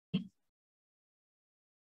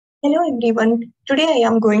Hello everyone. Today I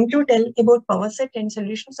am going to tell about power set and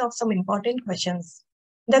solutions of some important questions.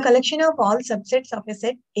 The collection of all subsets of a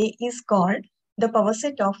set A is called the power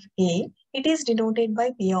set of A. It is denoted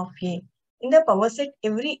by P of A. In the power set,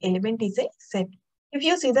 every element is a set. If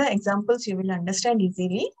you see the examples, you will understand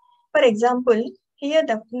easily. For example, here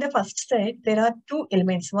in the first set, there are two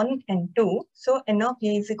elements, 1 and 2. So n of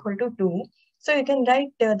A is equal to 2. So you can write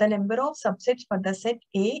the number of subsets for the set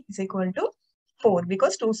A is equal to 4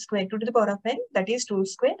 because 2 square 2 to the power of n, that is 2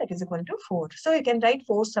 square, that is equal to 4. So you can write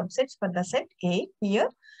 4 subsets for the set A here.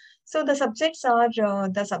 So the subsets are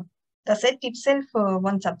the set itself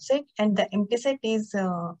one subset, and the empty set is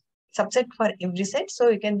subset for every set. So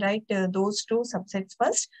you can write those two subsets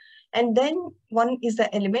first, and then 1 is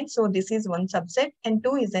the element. So this is one subset, and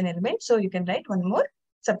 2 is an element. So you can write one more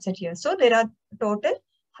subset here. So there are total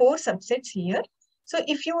 4 subsets here. So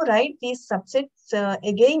if you write these subsets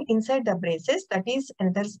again inside the braces, that is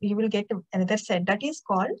another, you will get another set that is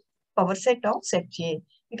called power set of set A.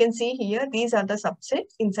 You can see here, these are the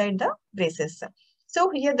subsets inside the braces. So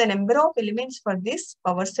here the number of elements for this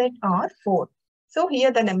power set are 4. So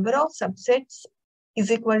here the number of subsets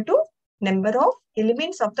is equal to number of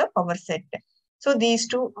elements of the power set. So these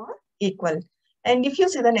two are equal. And if you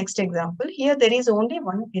see the next example, here there is only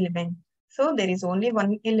one element. So there is only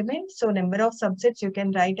one element. So number of subsets you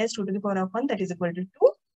can write as 2 to the power of 1, that is equal to 2.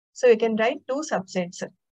 So you can write two subsets.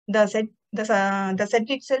 The set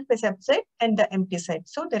itself is a subset and the empty set.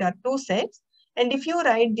 So there are two sets. And if you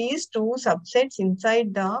write these two subsets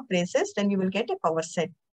inside the braces, then you will get a power set.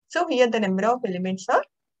 So here the number of elements are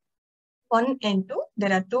 1 and 2.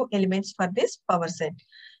 There are two elements for this power set.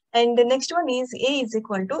 And the next one is A is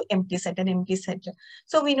equal to empty set, an empty set.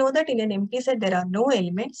 So we know that in an empty set, there are no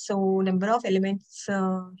elements. So number of elements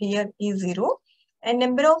here is 0. And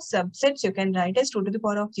number of subsets you can write as 2 to the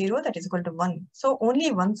power of 0, that is equal to 1. So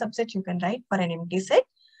only one subset you can write for an empty set.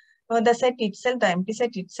 The set itself, the empty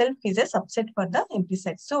set itself is a subset for the empty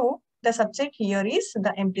set. So the subset here is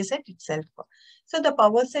the empty set itself. So the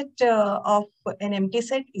power set of an empty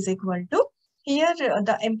set is equal to, here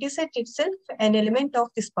the empty set itself an element of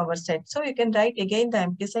this power set. So you can write again the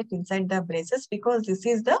empty set inside the braces because this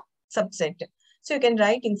is the subset. So you can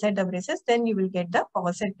write inside the braces, then you will get the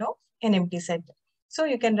power set of an empty set. So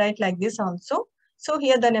you can write like this also. So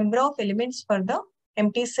here the number of elements for the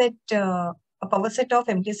empty set, a power set of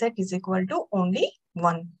empty set is equal to only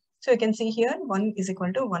 1. So you can see here 1 is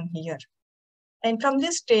equal to 1 here. And from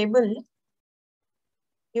this table,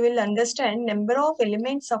 you will understand number of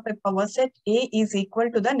elements of a power set A is equal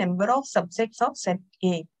to the number of subsets of set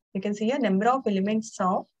A. You can see here number of elements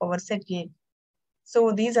of power set A.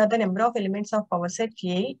 So these are the number of elements of power set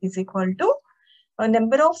A is equal to a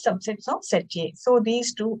number of subsets of set A. So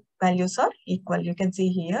these two values are equal. You can see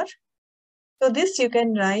here. So this you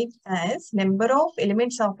can write as number of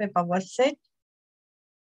elements of a power set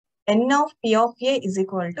n of P of A is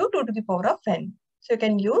equal to 2 to the power of n. So you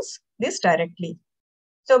can use this directly.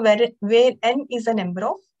 So where n is the number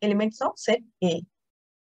of elements of set A.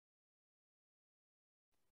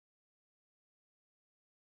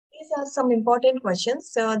 These are some important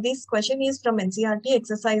questions. This question is from NCERT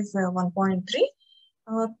exercise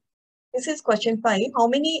 1.3. This is question 5. How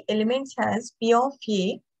many elements has P of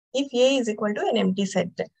A if A is equal to an empty set?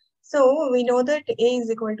 So we know that A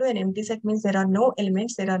is equal to an empty set means there are no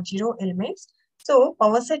elements, there are 0 elements. So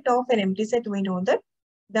power set of an empty set, we know that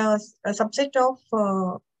the subset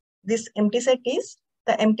of this empty set is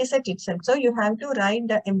the empty set itself. So you have to write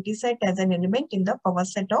the empty set as an element in the power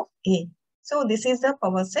set of A. So this is the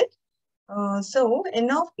power set. So n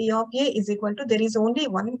of P of A is equal to, there is only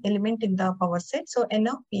one element in the power set. So n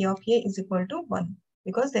of P of A is equal to 1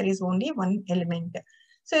 because there is only one element.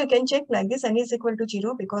 So you can check like this, n is equal to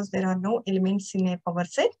 0 because there are no elements in a power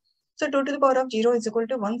set. So 2 to the power of 0 is equal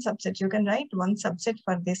to one subset. You can write one subset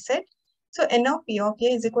for this set. So n of P of A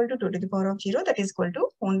is equal to 2 to the power of 0, that is equal to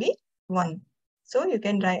only 1. So you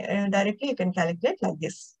can write directly, you can calculate like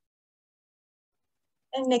this.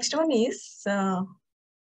 And next one is,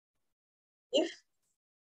 if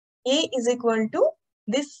A is equal to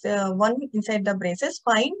this 1 inside the braces,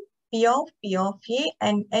 find P of A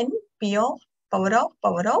and n P of power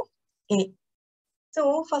of A.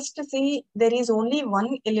 So first see, there is only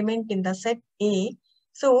one element in the set A.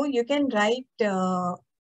 So you can write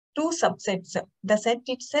two subsets, the set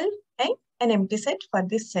itself and an empty set for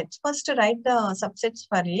this set. First write the subsets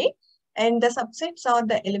for A, and the subsets are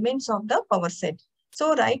the elements of the power set.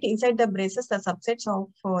 So write inside the braces the subsets of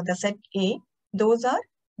the set A. Those are,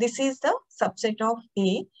 this is the subset of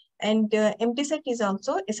A, and empty set is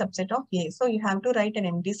also a subset of A. So you have to write an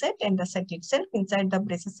empty set and the set itself inside the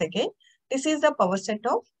braces again. This is the power set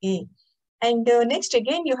of A. And next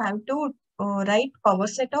again you have to write power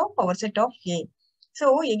set of A.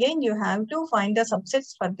 So again you have to find the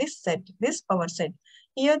subsets for this set, this power set.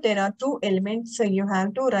 Here there are two elements, so you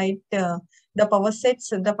have to write the power sets.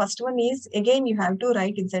 The first one is, again you have to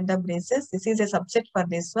write inside the braces, this is a subset for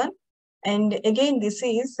this one. And again this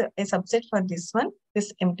is a subset for this one,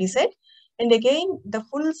 this empty set. And again the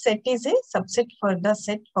full set is a subset for the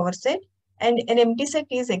set power set. And an empty set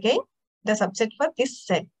is again the subset for this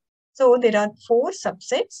set. So there are four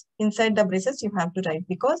subsets inside the braces you have to write,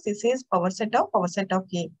 because this is power set of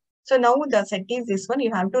A. So now the set is this one,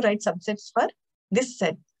 you have to write subsets for this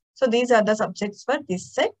set. So these are the subsets for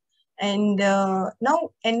this set. And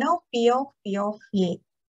now N of P of A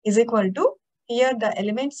is equal to, here the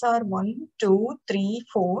elements are 1, 2, 3,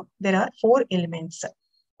 4. There are 4 elements.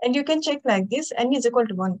 And you can check like this, n is equal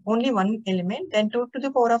to 1, only one element, then 2 to the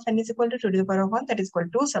power of n is equal to 2 to the power of 1, that is equal to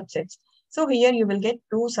 2 subsets. So here you will get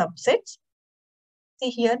 2 subsets. See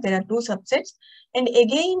here there are 2 subsets. And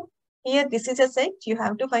again here this is a set, you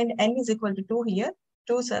have to find n is equal to 2 here,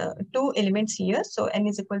 2 elements here. So n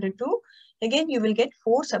is equal to 2. Again you will get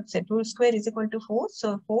 4 subsets, 2 square is equal to 4.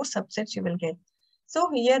 So 4 subsets you will get. So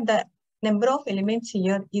here the number of elements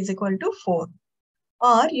here is equal to 4.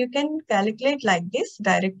 Or you can calculate like this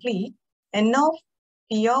directly, n of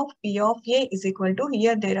P of A is equal to,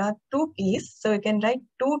 here there are 2 p's, so you can write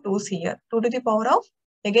 2 2's here, 2 to the power of,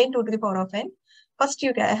 again 2 to the power of n. First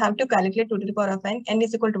you have to calculate 2 to the power of n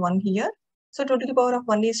is equal to 1 here. So 2 to the power of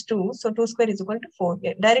 1 is 2, so 2 square is equal to 4.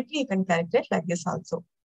 Here. Directly you can calculate like this also.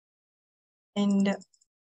 And this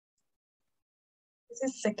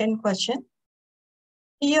is second question.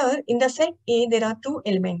 Here in the set A, there are 2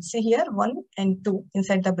 elements. See here 1 and 2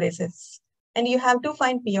 inside the braces. And you have to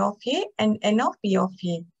find P of A and N of P of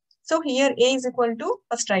A. So here A is equal to,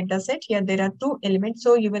 first write the set. Here there are 2 elements.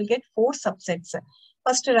 So you will get 4 subsets.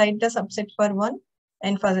 First write the subset for 1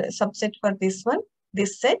 and for the subset for this one,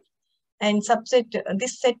 this set. And subset,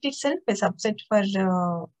 this set itself is subset for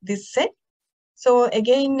this set. So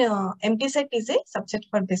again, empty set is a subset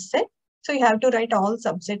for this set. So you have to write all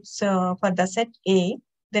subsets for the set A.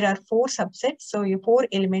 There are 4 subsets, so you 4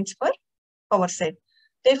 elements per power set.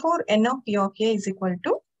 Therefore, n of P of A is equal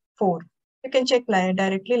to 4. You can check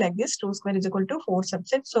directly like this, 2 square is equal to 4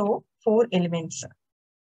 subsets, so 4 elements.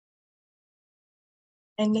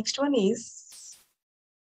 And next one is,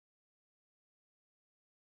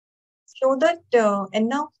 show that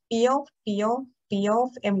n of P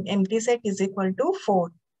of empty set is equal to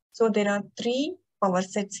 4. So there are 3 power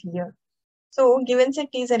sets here. So given set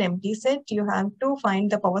is an empty set, you have to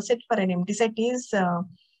find the power set for an empty set is,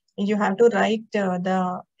 you have to write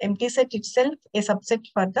the empty set itself a subset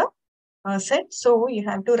for the set. So you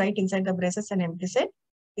have to write inside the braces an empty set.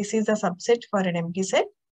 This is the subset for an empty set.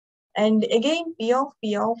 And again, P of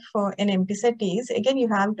an empty set is, again you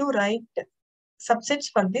have to write subsets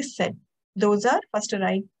for this set. Those are, first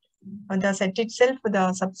write the set itself, the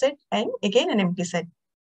subset, and again an empty set.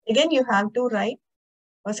 Again you have to write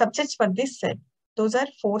subsets for this set. Those are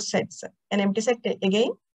 4 sets. An empty set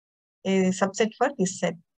again a subset for this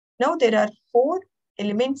set. Now there are 4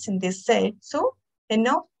 elements in this set. So n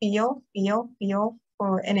of P of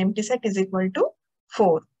an empty set is equal to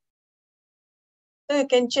 4. So you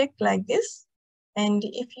can check like this. And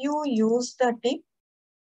if you use the tip,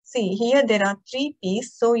 see here there are 3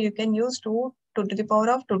 p's. So you can use 2 to the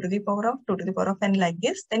power of 2 to the power of 2 to the power of n like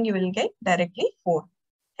this. Then you will get directly 4.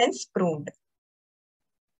 Hence proved.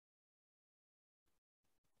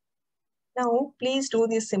 Now, please do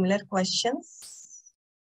these similar questions.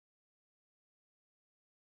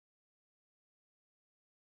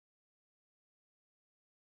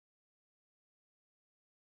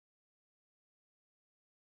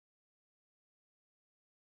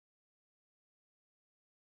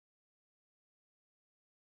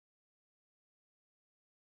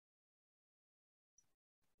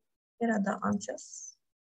 Here are the answers.